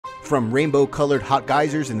From rainbow-colored hot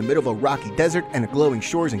geysers in the middle of a rocky desert and glowing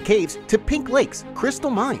shores and caves, to pink lakes, crystal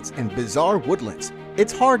mines, and bizarre woodlands,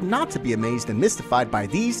 it's hard not to be amazed and mystified by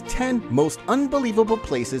these 10 most unbelievable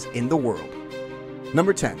places in the world.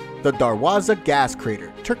 Number 10. The Darwaza Gas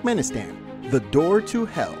Crater, Turkmenistan. The door to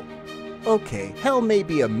hell. Okay, hell may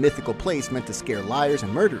be a mythical place meant to scare liars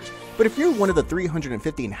and murderers, but if you're one of the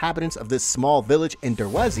 350 inhabitants of this small village in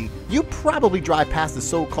Darwaza, you probably drive past the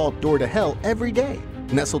so-called door to hell every day.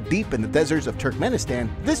 Nestled deep in the deserts of Turkmenistan,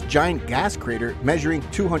 this giant gas crater measuring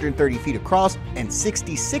 230 feet across and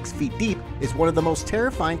 66 feet deep is one of the most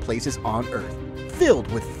terrifying places on Earth.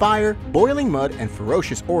 Filled with fire, boiling mud, and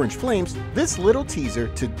ferocious orange flames, this little teaser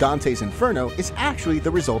to Dante's Inferno is actually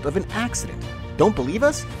the result of an accident. Don't believe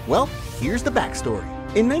us? Well, here's the backstory.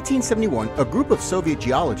 In 1971, a group of Soviet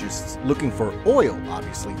geologists, looking for oil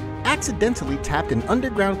obviously, accidentally tapped an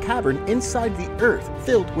underground cavern inside the Earth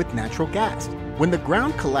filled with natural gas. When the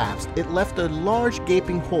ground collapsed, it left a large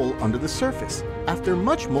gaping hole under the surface. After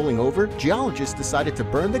much mulling over, geologists decided to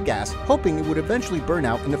burn the gas, hoping it would eventually burn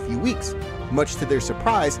out in a few weeks. Much to their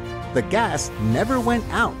surprise, the gas never went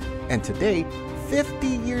out, and today, 50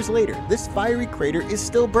 years later, this fiery crater is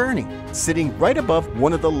still burning. Sitting right above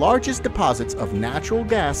one of the largest deposits of natural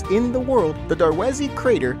gas in the world, the Darwaza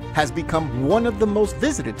crater has become one of the most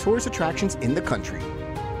visited tourist attractions in the country.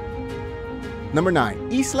 Number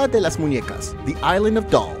 9. Isla de las Munecas, the Island of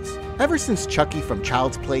Dolls. Ever since Chucky from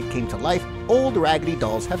Child's Play came to life, old raggedy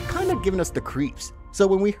dolls have kind of given us the creeps. So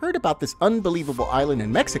when we heard about this unbelievable island in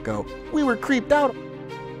Mexico, we were creeped out.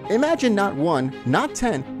 Imagine not one, not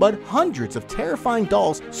 10, but hundreds of terrifying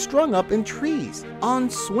dolls strung up in trees, on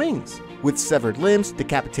swings, with severed limbs,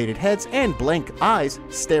 decapitated heads, and blank eyes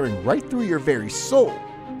staring right through your very soul.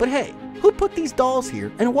 But hey, who put these dolls here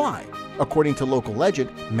and why? According to local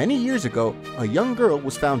legend, many years ago, a young girl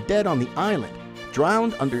was found dead on the island,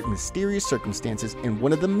 drowned under mysterious circumstances in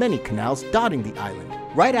one of the many canals dotting the island.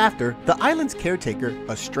 Right after, the island's caretaker,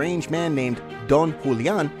 a strange man named Don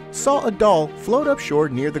Julian, saw a doll float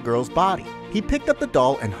upshore near the girl's body. He picked up the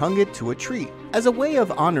doll and hung it to a tree as a way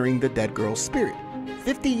of honoring the dead girl's spirit.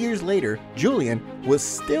 50 years later, Julian was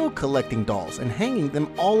still collecting dolls and hanging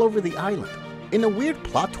them all over the island. In a weird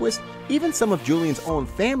plot twist, even some of Julian's own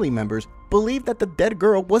family members believed that the dead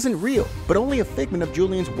girl wasn't real, but only a figment of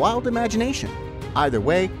Julian's wild imagination. Either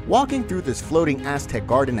way, walking through this floating Aztec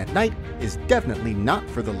garden at night is definitely not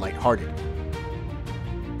for the lighthearted.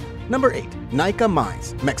 Number 8. Naica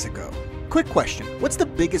Mines, Mexico. Quick question, what's the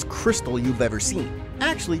biggest crystal you've ever seen?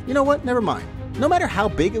 Actually, you know what? Never mind. No matter how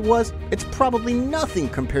big it was, it's probably nothing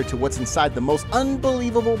compared to what's inside the most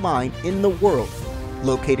unbelievable mine in the world.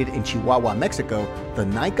 Located in Chihuahua, Mexico, the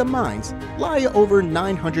Naica mines lie over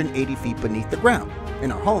 980 feet beneath the ground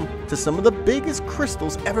and are home to some of the biggest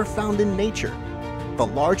crystals ever found in nature. The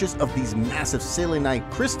largest of these massive selenite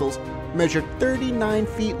crystals measured 39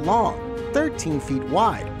 feet long, 13 feet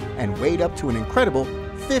wide, and weighed up to an incredible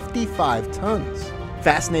 55 tons.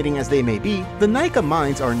 Fascinating as they may be, the Naica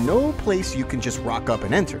mines are no place you can just rock up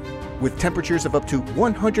and enter. With temperatures of up to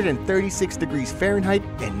 136 degrees Fahrenheit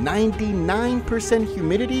and 99%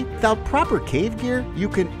 humidity, without proper cave gear, you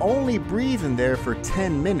can only breathe in there for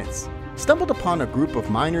 10 minutes. Stumbled upon a group of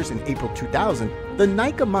miners in April 2000, the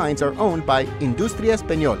Naica mines are owned by Industrias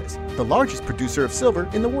Peñoles, the largest producer of silver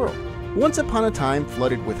in the world. Once upon a time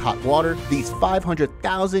flooded with hot water, these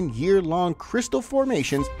 500,000 year-long crystal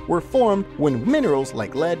formations were formed when minerals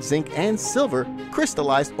like lead, zinc, and silver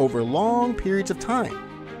crystallized over long periods of time.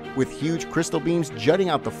 With huge crystal beams jutting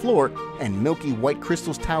out the floor and milky white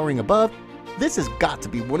crystals towering above, this has got to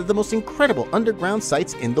be one of the most incredible underground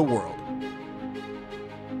sites in the world.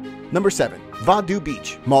 Number 7. Vadhoo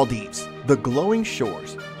Beach, Maldives, the glowing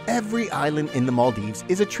shores. Every island in the Maldives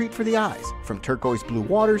is a treat for the eyes. From turquoise blue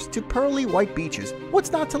waters to pearly white beaches,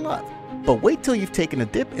 what's not to love? But wait till you've taken a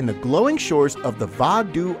dip in the glowing shores of the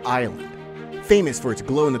Vadhoo Island. Famous for its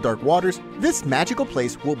glow-in-the-dark waters, this magical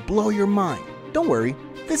place will blow your mind. Don't worry,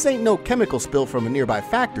 this ain't no chemical spill from a nearby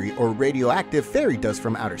factory or radioactive fairy dust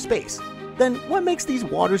from outer space. Then what makes these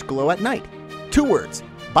waters glow at night? 2 words: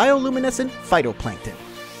 bioluminescent phytoplankton.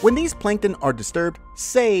 When these plankton are disturbed,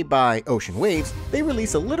 say by ocean waves, they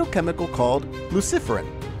release a little chemical called luciferin,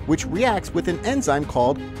 which reacts with an enzyme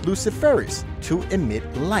called luciferase to emit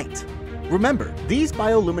light. Remember, these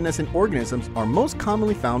bioluminescent organisms are most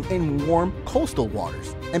commonly found in warm coastal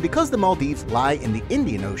waters. And because the Maldives lie in the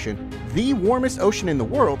Indian Ocean, the warmest ocean in the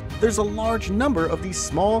world, there's a large number of these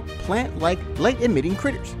small, plant-like, light-emitting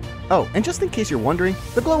critters. Oh, and just in case you're wondering,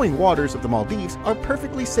 the glowing waters of the Maldives are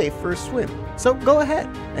perfectly safe for a swim. So go ahead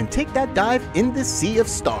and take that dive in this sea of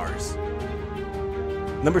stars.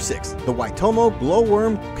 Number 6. The Waitomo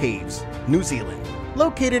Glowworm Caves, New Zealand.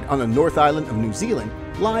 Located on the North Island of New Zealand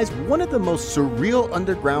lies one of the most surreal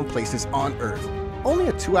underground places on Earth. Only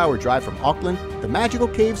a 2-hour drive from Auckland, the magical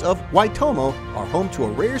caves of Waitomo are home to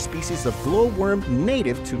a rare species of glowworm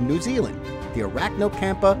native to New Zealand, the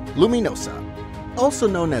Arachnocampa luminosa. Also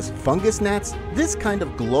known as fungus gnats, this kind of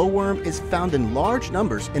glowworm is found in large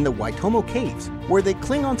numbers in the Waitomo caves, where they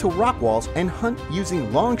cling onto rock walls and hunt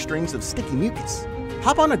using long strings of sticky mucus.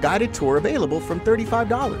 Hop on a guided tour available from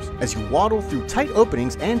 $35 as you waddle through tight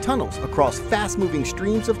openings and tunnels across fast-moving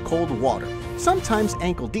streams of cold water, sometimes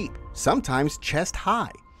ankle deep, sometimes chest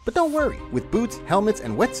high. But don't worry, with boots, helmets,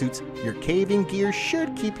 and wetsuits, your caving gear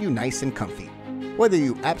should keep you nice and comfy. Whether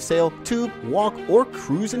you abseil, tube, walk, or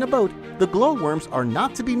cruise in a boat, the glowworms are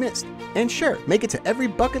not to be missed. And sure, make it to every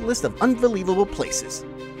bucket list of unbelievable places.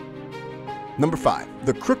 Number 5.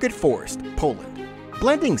 The Crooked Forest, Poland.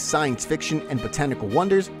 Blending science fiction and botanical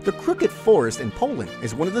wonders, the Crooked Forest in Poland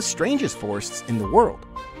is one of the strangest forests in the world.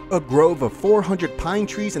 A grove of 400 pine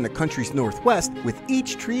trees in the country's northwest, with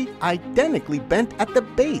each tree identically bent at the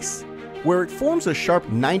base, where it forms a sharp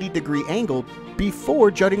 90-degree angle before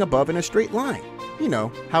jutting above in a straight line. You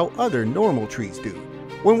know, how other normal trees do.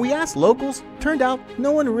 When we asked locals, turned out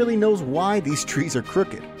no one really knows why these trees are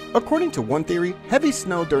crooked. According to one theory, heavy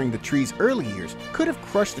snow during the tree's early years could have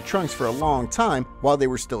crushed the trunks for a long time while they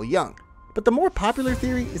were still young. But the more popular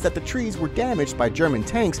theory is that the trees were damaged by German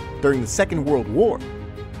tanks during the Second World War.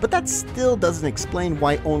 But that still doesn't explain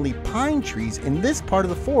why only pine trees in this part of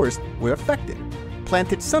the forest were affected.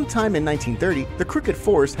 Planted sometime in 1930, the Crooked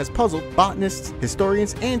Forest has puzzled botanists,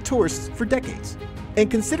 historians, and tourists for decades. And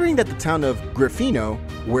considering that the town of Gryfino,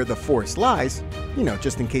 where the forest lies, you know,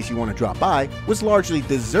 just in case you want to drop by, was largely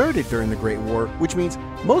deserted during the Great War, which means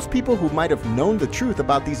most people who might have known the truth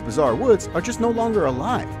about these bizarre woods are just no longer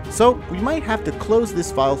alive. So we might have to close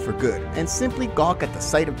this file for good and simply gawk at the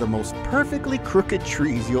sight of the most perfectly crooked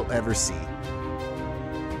trees you'll ever see.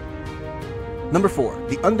 Number 4.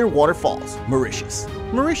 The Underwater Falls, Mauritius.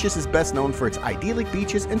 Mauritius is best known for its idyllic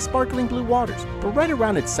beaches and sparkling blue waters, but right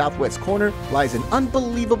around its southwest corner lies an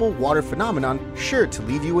unbelievable water phenomenon sure to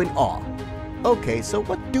leave you in awe. Okay, so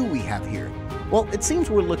what do we have here? Well, it seems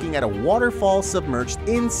we're looking at a waterfall submerged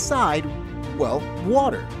inside, well,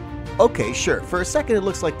 water. Okay, sure, for a second it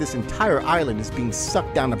looks like this entire island is being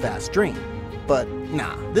sucked down a vast drain. But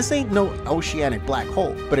nah, this ain't no oceanic black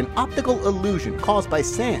hole, but an optical illusion caused by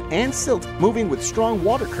sand and silt moving with strong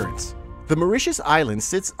water currents. The Mauritius island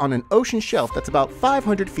sits on an ocean shelf that's about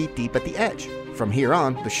 500 feet deep at the edge. From here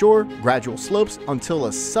on, the shore gradual slopes until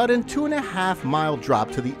a sudden 2.5-mile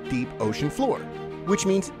drop to the deep ocean floor. Which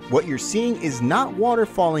means what you're seeing is not water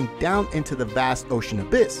falling down into the vast ocean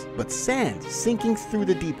abyss, but sand sinking through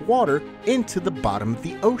the deep water into the bottom of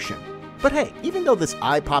the ocean. But hey, even though this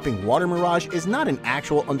eye-popping water mirage is not an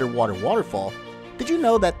actual underwater waterfall, did you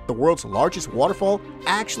know that the world's largest waterfall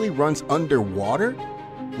actually runs underwater?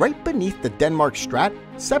 Right beneath the Denmark Strat,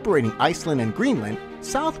 separating Iceland and Greenland,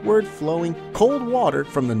 southward flowing cold water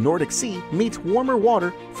from the Nordic Sea meets warmer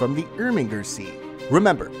water from the Irminger Sea.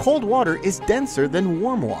 Remember, cold water is denser than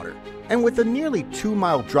warm water, and with a nearly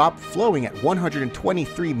 2-mile drop flowing at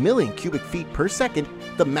 123 million cubic feet per second,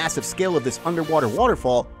 the massive scale of this underwater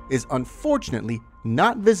waterfall is unfortunately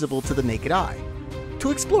not visible to the naked eye.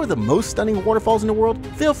 To explore the most stunning waterfalls in the world,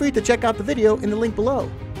 feel free to check out the video in the link below.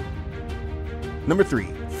 Number 3.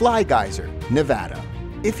 Fly Geyser, Nevada.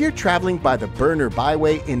 If you're traveling by the Burner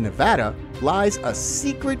Byway in Nevada, lies a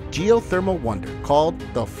secret geothermal wonder called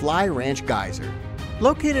the Fly Ranch Geyser.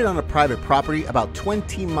 Located on a private property about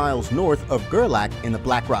 20 miles north of Gerlach in the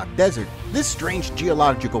Black Rock Desert, this strange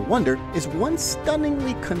geological wonder is one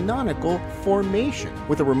stunningly canonical formation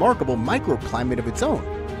with a remarkable microclimate of its own.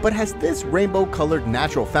 But has this rainbow-colored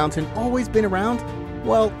natural fountain always been around?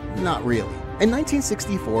 Well, not really. In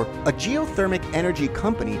 1964, a geothermal energy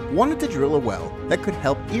company wanted to drill a well that could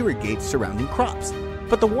help irrigate surrounding crops.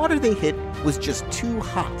 But the water they hit was just too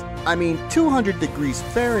hot. I mean, 200 degrees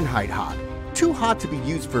Fahrenheit hot. Too hot to be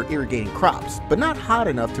used for irrigating crops, but not hot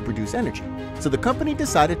enough to produce energy. So the company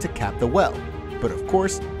decided to cap the well. But of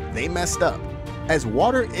course, they messed up, as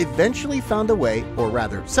water eventually found a way, or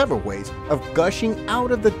rather several ways, of gushing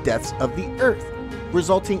out of the depths of the earth,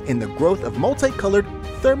 resulting in the growth of multicolored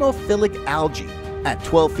thermophilic algae. At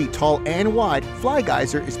 12 feet tall and wide, Fly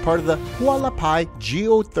Geyser is part of the Hualapai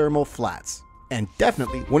geothermal flats, and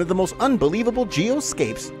definitely one of the most unbelievable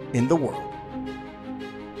geoscapes in the world.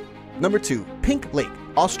 Number 2. Pink Lake,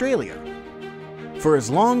 Australia. For as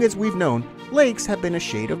long as we've known, lakes have been a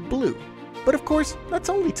shade of blue. But of course, that's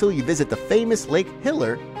only till you visit the famous Lake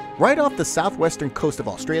Hiller Right off the southwestern coast of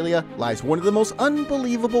Australia lies one of the most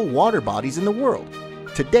unbelievable water bodies in the world.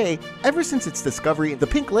 Today, ever since its discovery, the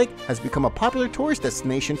Pink Lake has become a popular tourist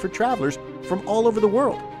destination for travelers from all over the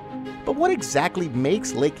world. But what exactly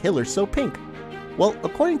makes Lake Hiller so pink? Well,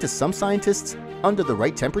 according to some scientists, under the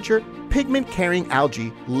right temperature, pigment-carrying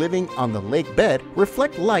algae living on the lake bed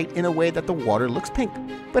reflect light in a way that the water looks pink.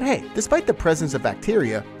 But hey, despite the presence of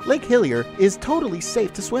bacteria, Lake Hiller is totally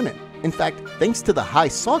safe to swim in. In fact, thanks to the high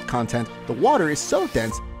salt content, the water is so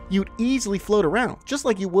dense you'd easily float around, just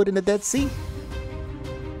like you would in the Dead Sea.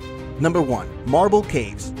 Number 1. Marble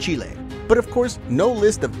Caves, Chile. But of course, no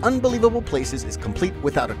list of unbelievable places is complete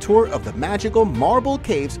without a tour of the magical marble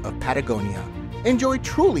caves of Patagonia. Enjoy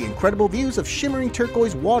truly incredible views of shimmering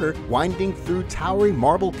turquoise water winding through towering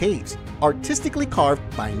marble caves, artistically carved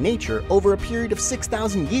by nature over a period of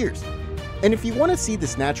 6,000 years. And if you want to see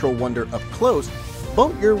this natural wonder up close,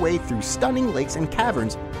 boat your way through stunning lakes and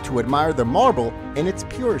caverns to admire the marble in its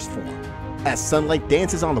purest form. As sunlight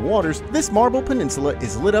dances on the waters, this marble peninsula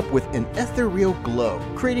is lit up with an ethereal glow,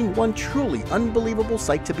 creating one truly unbelievable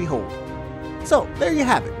sight to behold. So there you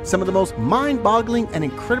have it, some of the most mind-boggling and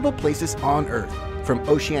incredible places on Earth, from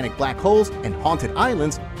oceanic black holes and haunted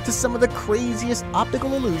islands to some of the craziest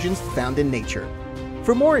optical illusions found in nature.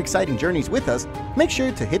 For more exciting journeys with us, make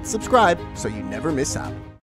sure to hit subscribe so you never miss out.